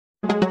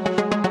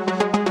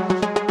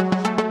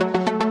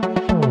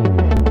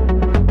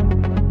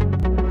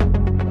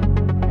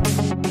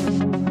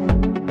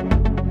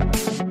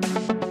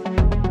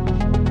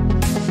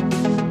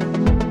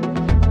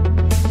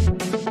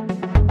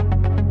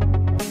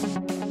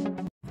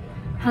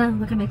Hello,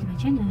 welcome back to my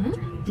channel.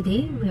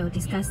 Today we'll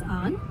discuss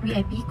on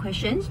VIP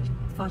questions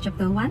for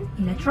chapter 1,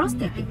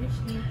 Electrostatics.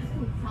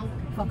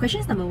 For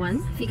questions number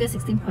 1, figure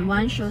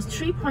 16.1 shows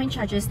 3-point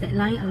charges that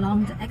lie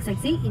along the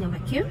x-axis in a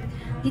vacuum.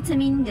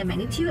 Determine the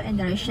magnitude and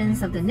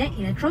directions of the net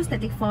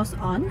electrostatic force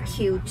on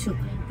Q2.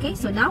 Okay,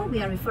 so now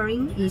we are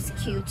referring is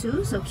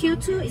Q2. So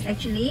Q2 is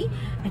actually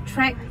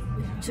attract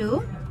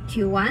to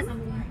Q1.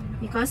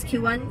 Because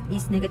Q1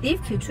 is negative,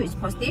 Q2 is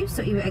positive,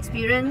 so it will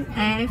experience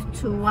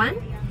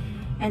F21.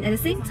 And at the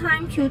same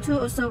time, Q2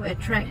 also will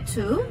attract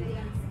to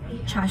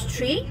charge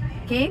 3,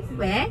 okay,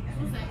 where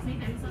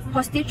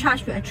positive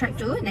charge will attract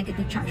to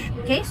negative charge.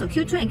 Okay, so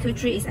Q2 and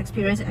Q3 is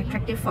experiencing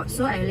attractive force,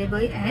 so I will label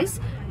it as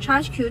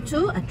charge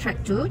Q2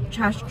 attract to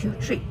charge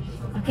Q3.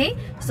 Okay,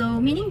 so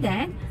meaning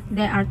that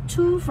there are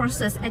two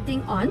forces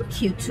acting on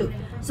Q2.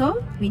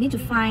 So we need to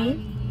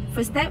find,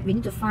 first step, we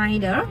need to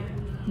find the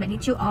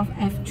magnitude of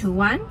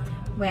F21,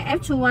 where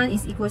F21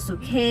 is equal to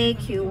K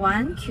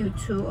Q1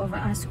 Q2 over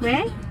R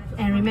squared.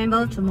 And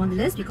remember to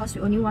modulus because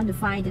we only want to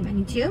find the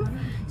magnitude.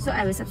 So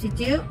I will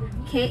substitute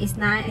K is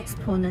 9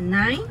 exponent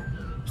 9,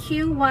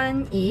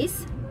 Q1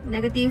 is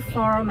negative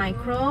 4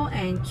 micro,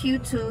 and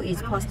Q2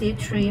 is positive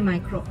 3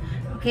 micro.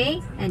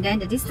 Okay, and then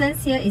the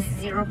distance here is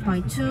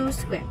 0.2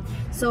 squared.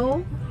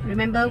 So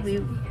remember we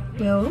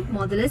will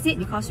modulus it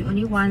because we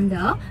only want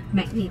the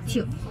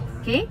magnitude.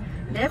 Okay,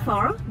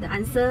 therefore the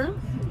answer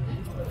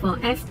for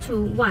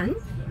F21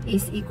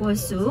 is equal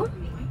to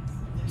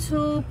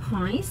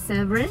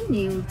 2.7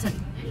 Newton.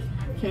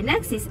 Okay,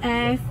 next is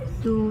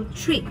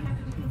F23.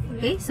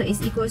 Okay, so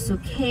it's equal to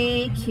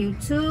K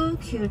Q2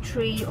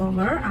 Q3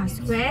 over R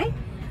squared.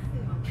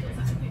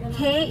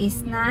 K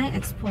is 9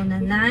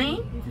 exponent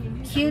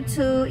 9.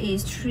 Q2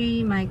 is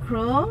 3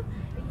 micro.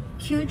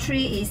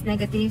 Q3 is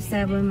negative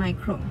 7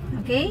 micro.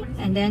 Okay,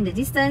 and then the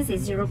distance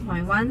is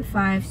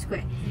 0.15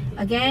 squared.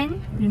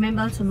 Again,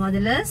 remember to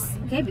modulus,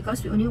 okay,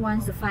 because we only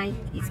want to find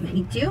its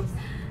magnitude.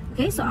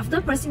 Okay, so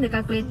after pressing the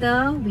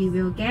calculator, we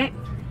will get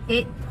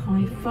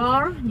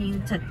 8.4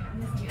 Newton.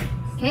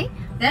 Okay,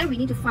 then we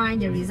need to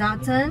find the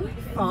resultant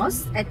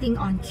force acting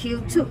on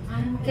Q2.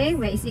 Okay,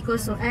 where is equal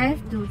to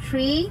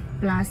F23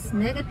 plus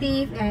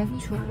negative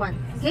F21.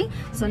 Okay,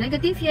 so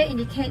negative here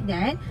indicate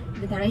that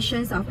the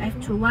directions of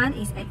F21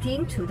 is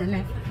acting to the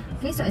left.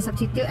 Okay, so I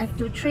substitute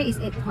F23 is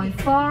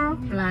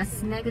 8.4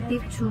 plus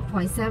negative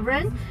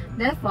 2.7.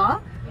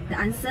 Therefore, the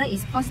answer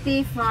is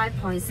positive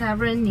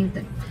 5.7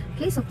 Newton.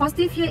 Okay, so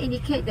positive here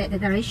indicate that the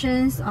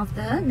directions of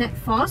the net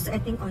force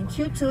acting on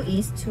Q2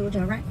 is to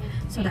the right.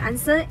 So the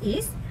answer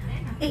is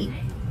A.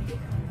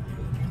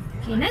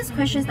 Okay, next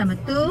question number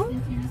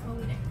 2.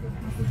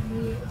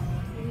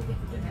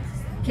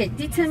 Okay,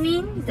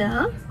 determine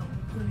the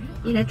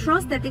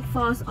electrostatic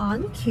force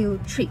on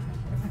Q3.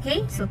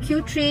 Okay, so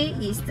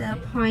Q3 is the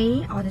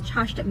point or the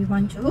charge that we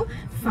want to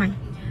find.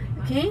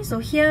 Okay, so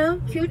here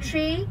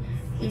Q3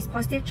 is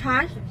positive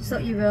charge, so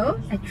it will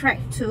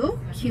attract to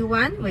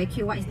Q1 where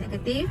Q1 is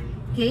negative.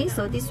 Okay,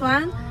 so this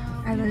one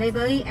I will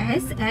label it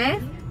as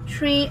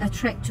F3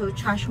 attract to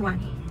charge 1.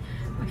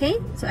 Okay,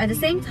 so at the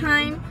same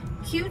time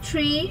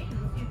Q3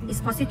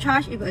 is positive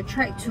charge, it will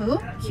attract to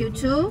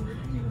Q2.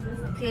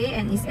 Okay,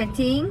 and it's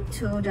acting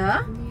to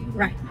the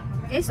right.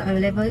 Okay, so I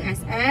will label it as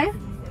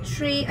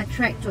F3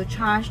 attract to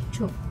charge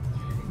 2.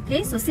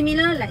 Okay, so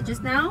similar like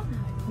just now,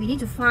 we need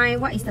to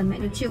find what is the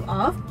magnitude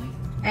of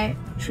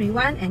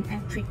F31 and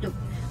F32.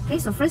 Okay,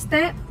 so first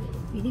step,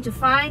 we need to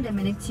find the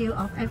magnitude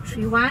of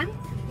F31,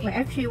 where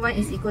F31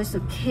 is equal to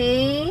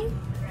K,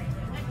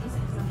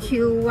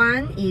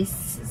 Q1 is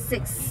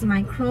 6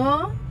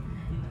 micro,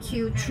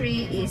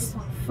 Q3 is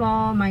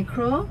 4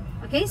 micro.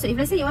 Okay, so if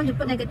let's say you want to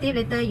put negative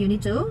later, you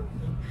need to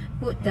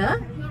put the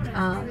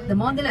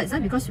modulus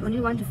because you only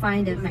want to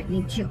find the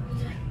magnitude.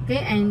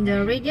 Okay, and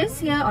the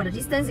radius here or the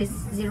distance is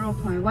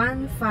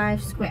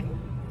 0.15 squared.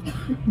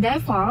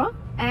 Therefore,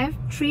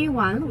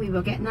 F31 we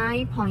will get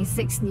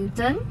 9.6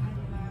 Newton.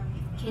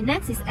 Okay,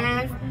 next is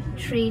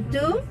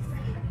F32,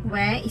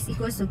 where is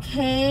equals to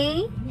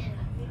K,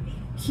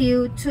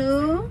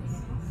 Q2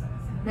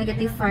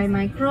 negative 5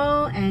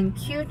 micro, and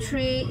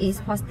Q3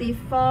 is positive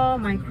 4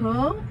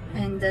 micro,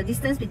 and the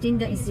distance between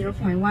them is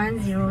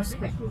 0.10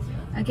 squared.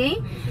 Okay,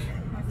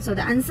 so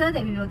the answer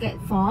that we will get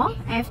for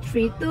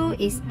F32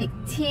 is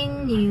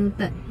 18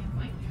 Newton.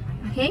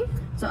 Okay,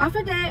 so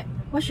after that,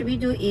 what should we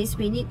do is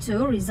we need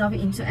to resolve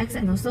it into X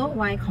and also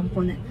Y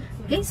component.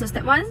 Okay, so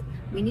step 1,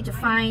 we need to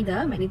find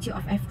the magnitude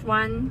of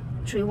F31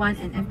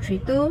 and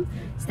F32.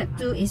 Step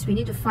 2 is we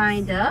need to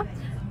find the,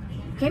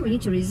 okay, we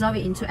need to resolve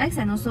it into X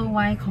and also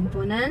Y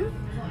component.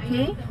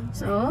 Okay,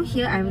 so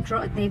here I will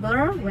draw a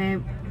table where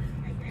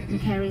we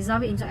can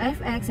resolve it into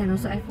Fx and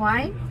also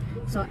Fy.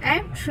 So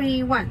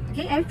F31,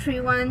 okay,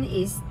 F31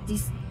 is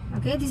this,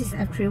 okay, this is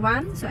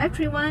F31. So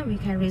F31 we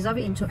can resolve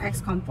it into X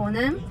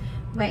component,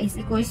 where it's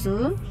equal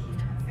to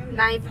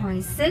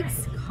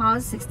 9.6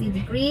 cos 60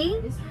 degree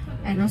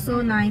and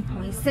also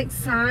 9.6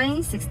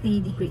 sin 60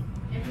 degree.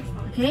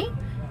 Okay,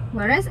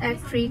 whereas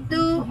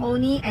F32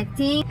 only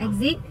acting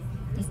exit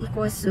is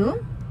equal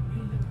to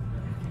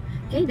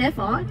Okay,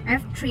 therefore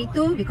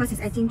F32, because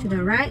it's acting to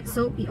the right,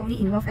 so we only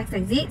involve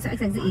x-axis. So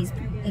x-axis is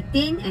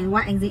 18 and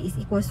y-axis is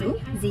equal to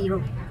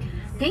 0.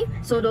 Okay,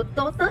 so the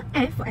total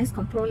F for x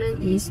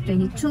component is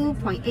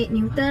 22.8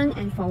 Newton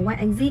and for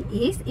y-axis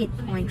is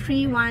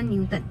 8.31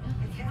 Newton.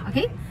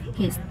 Okay,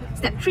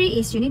 step 3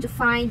 is you need to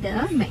find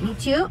the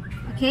magnitude.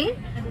 Okay,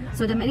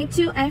 so the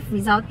magnitude F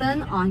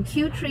resultant on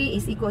Q3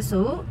 is equal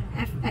to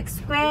Fx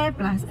squared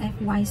plus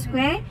Fy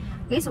squared.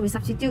 Okay, so we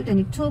substitute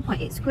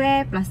 22.8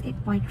 squared plus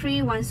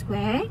 8.31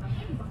 squared.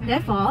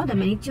 Therefore, the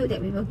magnitude that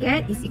we will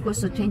get is equal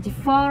to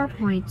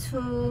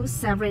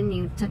 24.27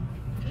 Newton.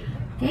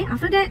 Okay,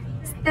 after that,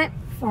 step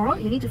 4,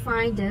 you need to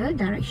find the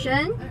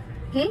direction.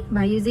 Okay,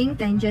 by using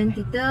tangent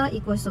theta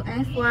equals to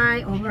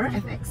Fy over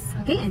Fx.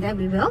 Okay, and then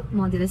we will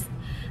modulus.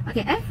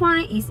 Okay,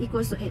 Fy is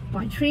equal to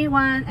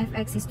 8.31,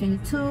 Fx is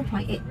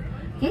 22.8.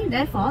 Okay,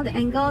 therefore, the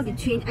angle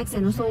between x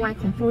and also y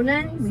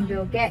component, we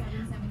will get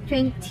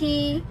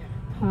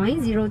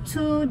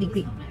 20.02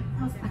 degree.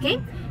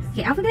 Okay,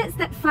 after that,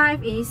 step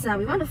 5 is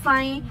we want to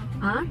find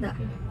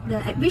the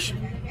at which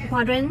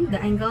quadrant the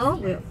angle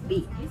will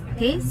be.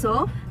 Okay,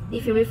 so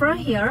if you refer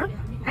here,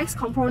 x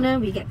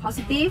component we get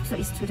positive, so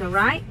it's to the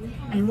right,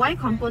 and y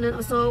component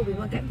also we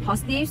will get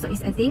positive, so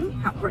it's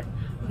acting upward.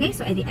 Okay,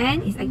 so at the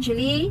end it's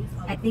actually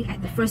acting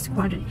at the first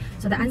quadrant.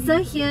 So the answer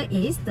here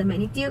is the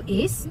magnitude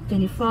is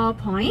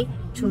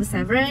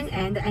 24.27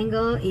 and the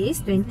angle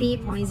is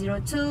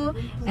 20.02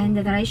 and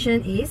the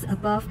direction is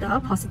above the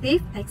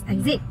positive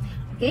x-axis.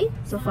 Okay,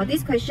 so for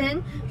this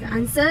question the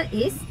answer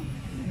is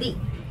D.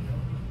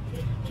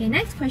 Okay,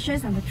 next question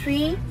is number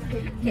 3.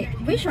 Okay,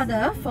 which of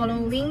the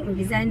following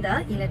represent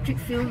the electric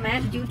field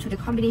map due to the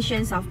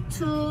combinations of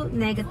two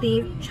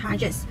negative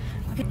charges?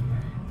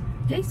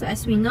 Okay, so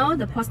as we know,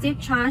 the positive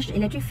charged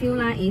electric field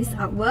line is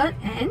outward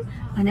and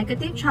a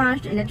negative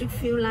charged electric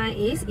field line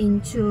is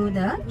into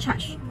the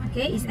charge.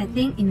 Okay, it's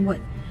acting inward.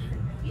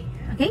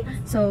 Okay,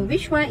 so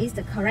which one is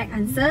the correct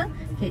answer?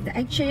 Okay, the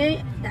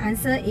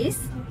answer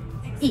is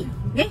E.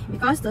 Okay,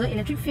 because the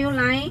electric field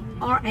line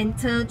all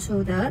enter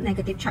to the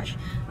negative charge.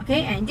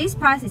 Okay, and this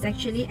part is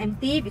actually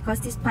empty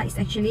because this part is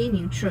actually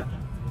neutral.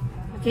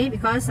 Okay,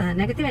 because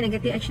negative and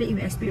negative actually it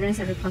will experience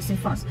a repulsive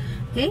force.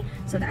 Okay,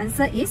 so the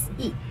answer is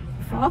E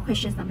for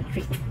questions number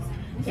 3.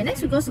 Okay,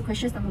 next we go to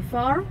questions number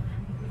 4.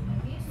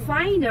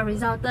 Find the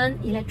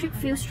resultant electric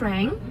field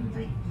strength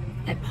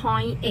at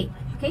point A.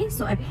 Okay,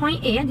 so at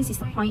point A, and this is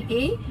the point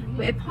A,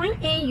 where at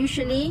point A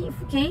usually,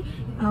 okay,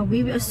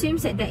 we will assume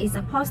that there is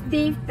a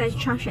positive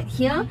charge at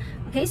here.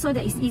 Okay, so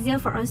that it's easier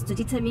for us to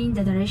determine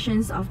the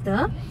directions of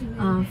the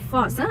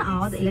force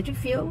or the electric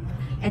field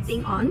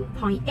acting on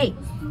point A.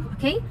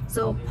 Okay,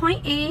 so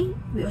point A,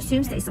 we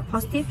assume that it's a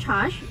positive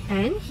charge,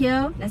 and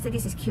here, let's say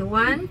this is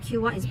Q1.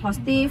 Q1 is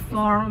positive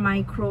 4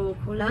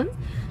 microcoulomb.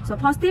 So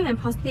positive and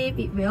positive,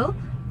 it will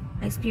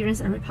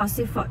experience a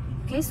repulsive force.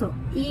 Okay, so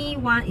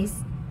E1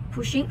 is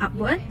pushing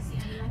upward.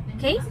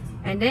 Okay,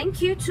 and then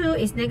Q2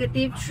 is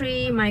negative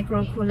 3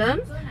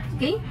 microcoulomb.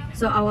 Okay,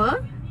 so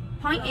our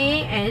point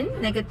A and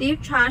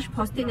negative charge,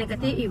 positive,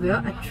 negative, it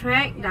will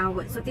attract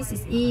downward. So this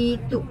is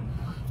E2.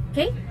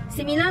 Okay,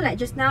 similar like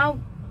just now,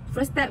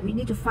 first step we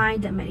need to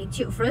find the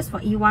magnitude first for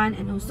E1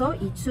 and also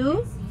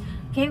E2.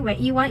 Okay, where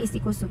E1 is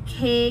equal to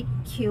K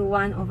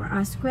Q1 over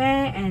R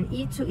square and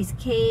E2 is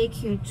K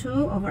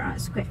Q2 over R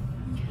square.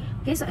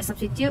 Okay, so I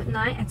substitute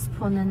 9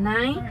 exponent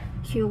 9.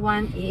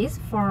 Q1 is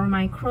 4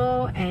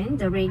 micro and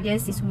the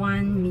radius is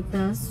 1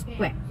 meter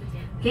square.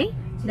 Okay,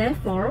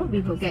 therefore we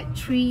will get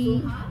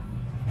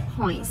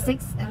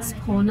 3.6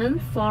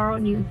 exponent 4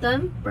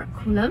 Newton per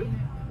coulomb.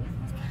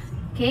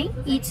 Okay,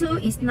 E2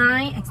 is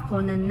 9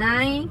 exponent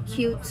 9,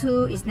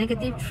 Q2 is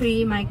negative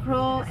 3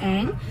 micro,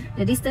 and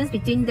the distance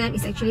between them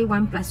is actually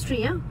 1 plus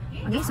 3.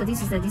 Okay, so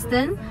this is the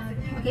distance.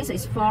 Okay, so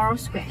it's 4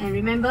 squared. And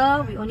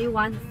remember, we only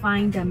want to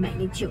find the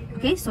magnitude.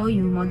 Okay, so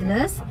you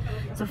modulus.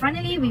 So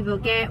finally, we will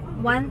get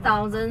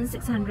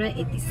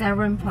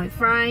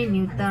 1687.5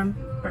 Newton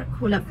per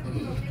coulomb.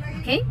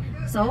 Okay,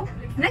 so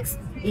next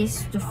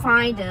is to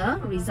find the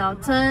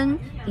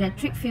resultant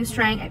electric field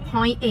strength at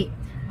point A.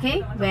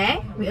 Okay,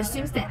 where we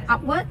assume that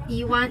upward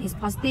E1 is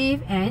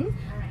positive and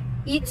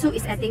E2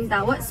 is acting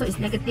downward, so it's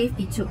negative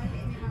E2.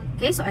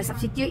 Okay, so I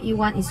substitute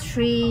E1 is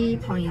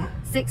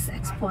 3.6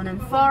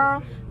 exponent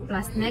 4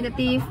 plus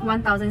negative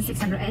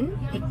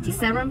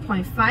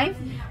 1687.5.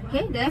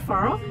 Okay,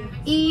 therefore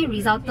E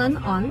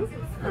resultant on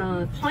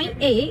point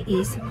A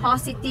is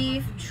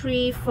positive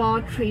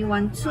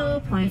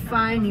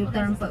 34312.5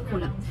 Newton per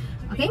coulomb.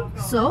 Okay,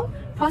 so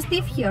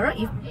positive here,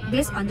 if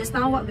based on just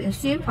now what we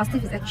assume,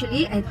 positive is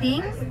actually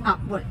acting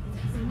upward.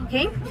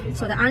 Okay,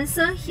 so the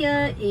answer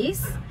here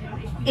is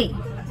A.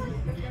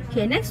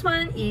 Okay, next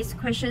one is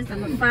question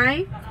number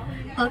 5.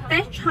 A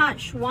test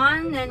charge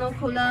 1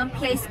 nanocoulomb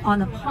placed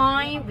on a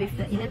point with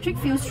the electric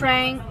field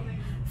strength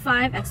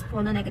 5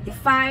 exponent negative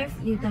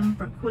 5 Newton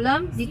per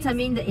coulomb.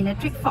 Determine the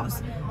electric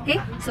force.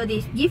 Okay, so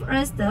they give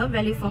us the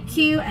value for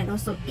Q and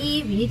also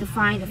E. We need to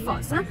find the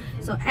force.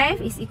 So F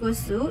is equal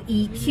to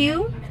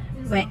EQ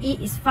where E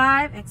is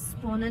 5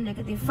 exponent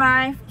negative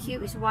 5,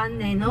 Q is 1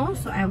 nano,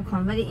 so I will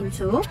convert it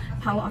into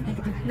power of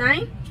negative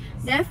 9.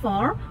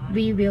 Therefore,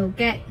 we will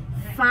get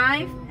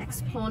 5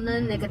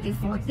 exponent negative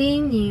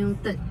 14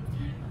 Newton.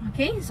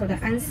 Okay, so the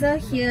answer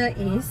here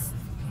is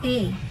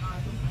A.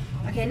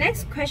 Okay,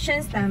 next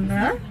question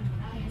number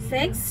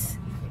 6.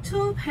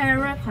 Two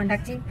parallel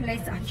conducting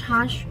plates are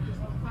charged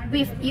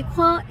with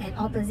equal and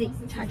opposite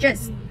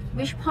charges.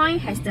 Which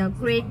point has the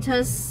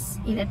greatest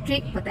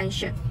electric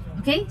potential?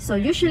 Okay, so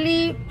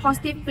usually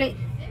positive plate,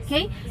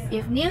 okay,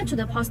 if near to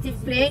the positive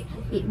plate,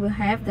 it will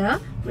have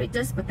the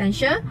greatest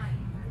potential.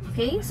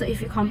 Okay, so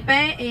if you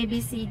compare A,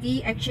 B, C,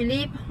 D,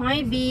 actually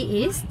point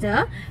B is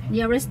the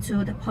nearest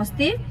to the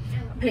positive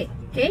plate.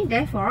 Okay,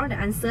 therefore the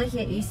answer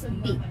here is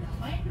B.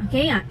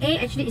 Okay, A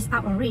actually is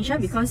out of range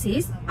because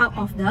it's out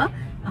of the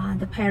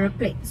parallel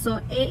plate, so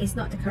A is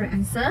not the correct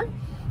answer.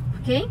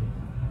 Okay,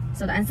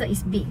 so the answer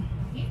is B.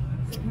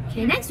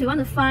 Okay, next we want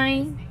to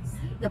find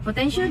the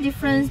potential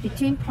difference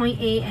between point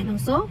A and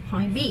also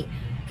point B.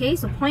 Okay,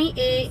 so point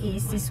A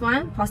is this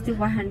one, positive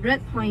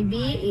 100, point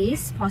B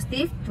is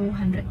positive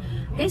 200.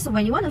 Okay, so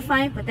when you want to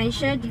find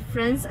potential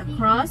difference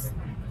across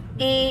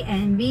A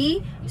and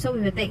B, so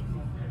we will take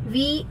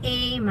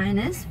VA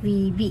minus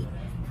VB.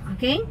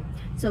 Okay,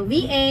 so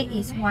VA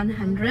is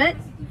 100,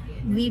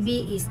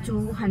 VB is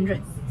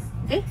 200.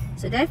 Okay,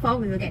 so therefore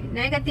we will get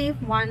negative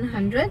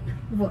 100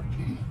 volt.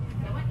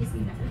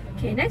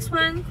 Okay, next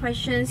one,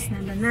 questions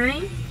number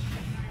 9.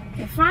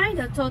 Okay, find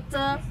the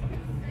total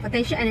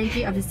potential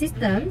energy of the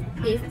system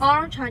if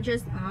all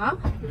charges are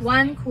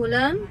 1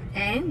 coulomb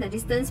and the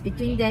distance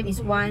between them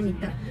is 1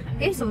 meter.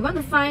 Okay, so we want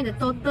to find the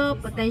total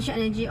potential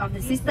energy of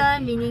the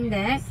system, meaning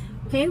that,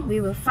 okay,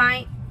 we will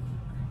find,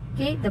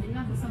 okay, the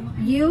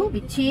U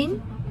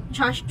between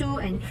charge 2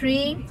 and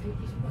 3,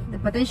 the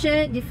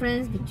potential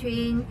difference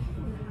between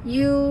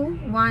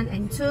U1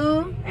 and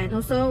 2, and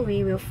also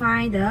we will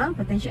find the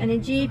potential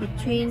energy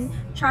between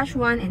charge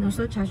 1 and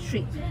also charge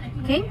 3.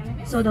 Okay,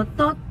 so the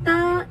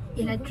total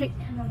electric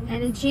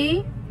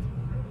energy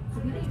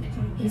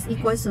is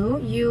equal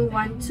to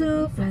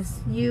U12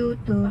 plus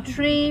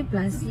U23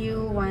 plus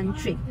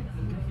U13.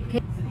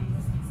 Okay,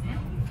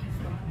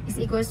 is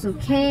equal to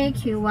K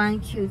Q1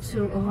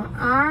 Q2 over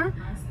R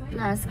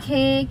plus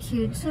K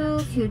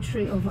Q2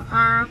 Q3 over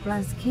R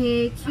plus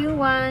K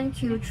Q1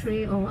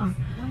 Q3 over R.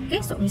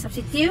 Okay, so we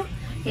substitute.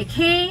 Okay,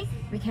 K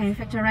we can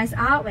factorize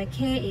out where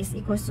K is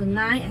equal to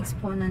 9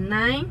 exponent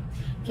 9.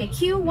 Okay,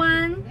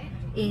 Q1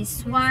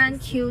 is 1,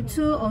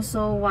 Q2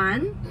 also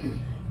 1,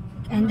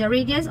 and the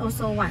radius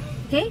also 1.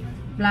 Okay,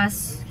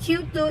 plus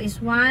Q2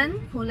 is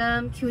 1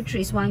 coulomb, Q3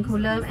 is 1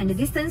 coulomb, and the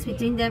distance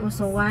between them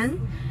also 1.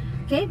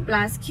 Okay,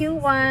 plus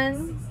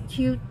Q1,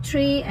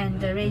 Q3, and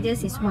the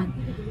radius is 1.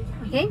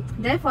 Okay,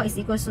 therefore it's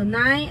equal to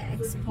 9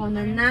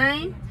 exponent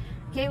 9.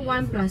 Okay,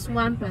 1 plus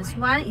 1 plus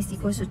 1 is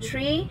equal to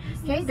 3.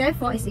 Okay,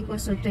 therefore it's equal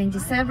to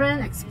 27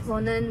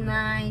 exponent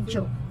 9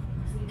 joule.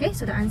 Okay,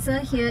 so the answer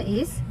here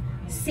is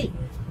C.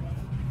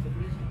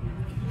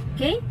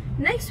 Okay,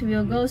 next we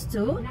will go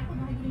to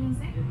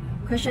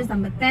question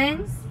number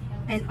 10.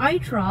 An oil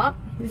drop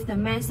with the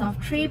mass of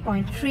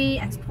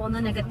 3.3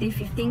 exponent negative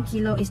 15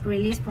 kilo is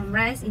released from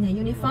rest in a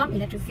uniform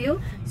electric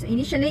field. So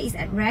initially it's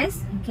at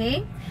rest.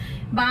 Okay,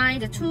 by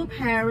the two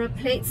parallel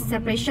plates,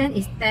 separation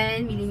is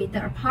 10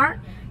 millimeter apart.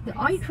 The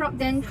oil drop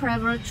then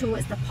travels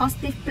towards the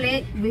positive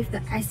plate with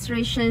the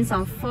accelerations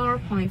of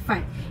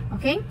 4.5.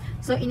 Okay,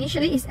 so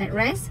initially it's at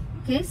rest.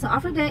 Okay, so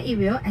after that it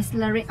will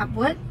accelerate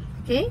upward.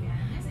 Okay,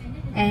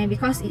 and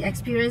because it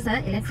experiences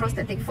an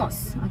electrostatic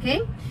force.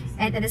 Okay,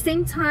 and at the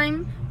same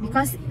time,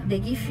 because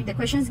the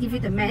questions give you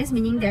the mass,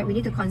 meaning that we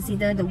need to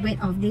consider the weight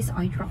of this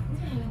oil drop.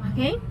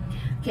 Okay,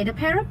 the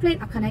parallel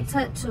plates are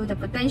connected to the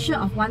potential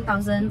of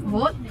 1000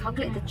 volt.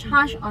 Calculate the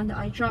charge on the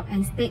oil drop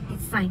and state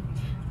its sign.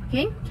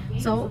 Okay,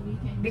 so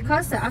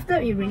because after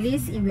we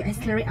release, it will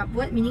accelerate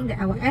upward, meaning that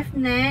our F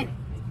net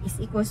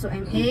is equal to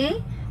MA.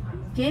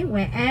 Okay,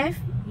 where F,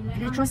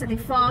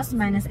 electrostatic force,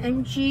 minus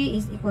mg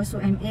is equal to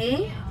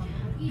MA.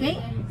 Okay,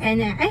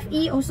 and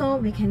FE also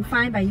we can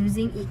find by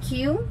using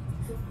EQ.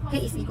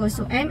 Okay, it's equal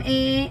to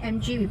MA,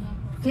 mg.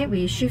 Okay,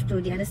 we shift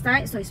to the other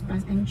side, so it's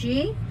plus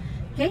mg.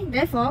 Okay,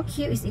 therefore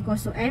Q is equal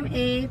to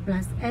MA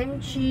plus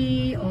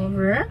mg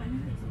over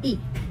E.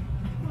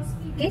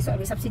 Okay, so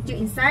we substitute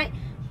inside.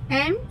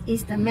 M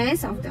is the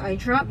mass of the oil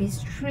drop, is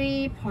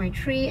 3.3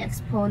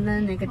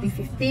 exponent negative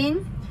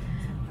 15.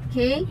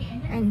 Okay,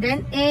 and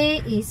then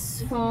A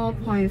is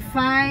 4.5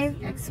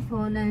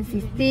 exponent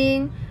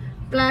 15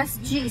 plus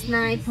G is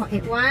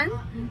 9.81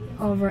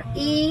 over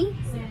E.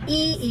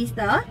 E is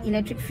the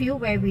electric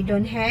field where we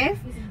don't have.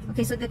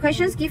 Okay, so the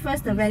questions give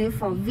us the value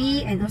for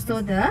V and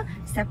also the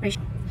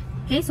separation.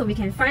 Okay, so we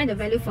can find the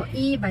value for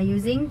E by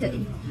using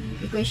the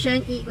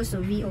equation E equals to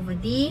V over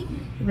D,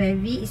 where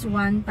V is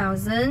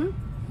 1000.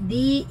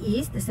 D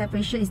is, the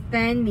separation is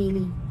 10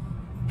 milli.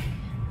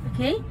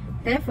 Okay,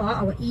 therefore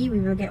our E we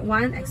will get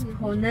 1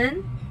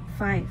 exponent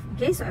 5.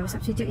 Okay, so I will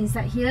substitute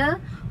inside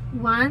here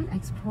 1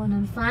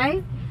 exponent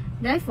 5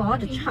 Therefore,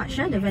 the charge,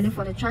 the value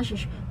for the charge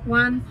is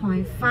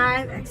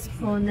 1.5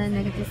 exponent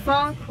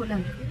 -4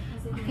 coulomb.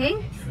 Okay,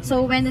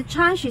 so when the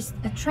charge is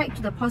attracted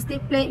to the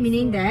positive plate,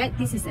 meaning that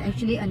this is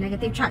actually a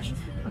negative charge.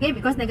 Okay,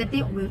 because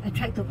negative will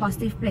attract to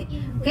positive plate.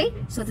 Okay,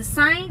 so the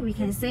sign we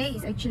can say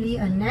is actually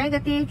a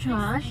negative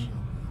charge.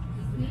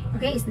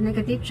 Okay, it's a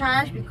negative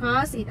charge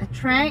because it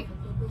attracts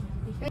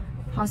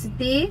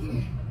positive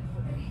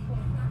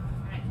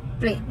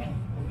plate.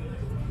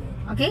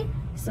 Okay,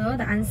 so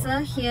the answer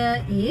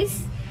here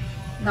is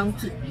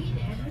donkey.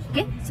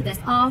 Okay, so that's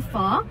all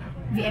for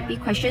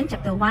VIP question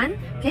chapter 1.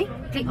 Okay,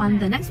 click on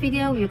the next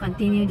video. We will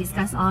continue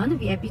discuss on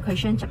VIP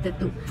question chapter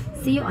 2.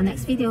 See you on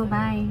next video.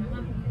 Bye.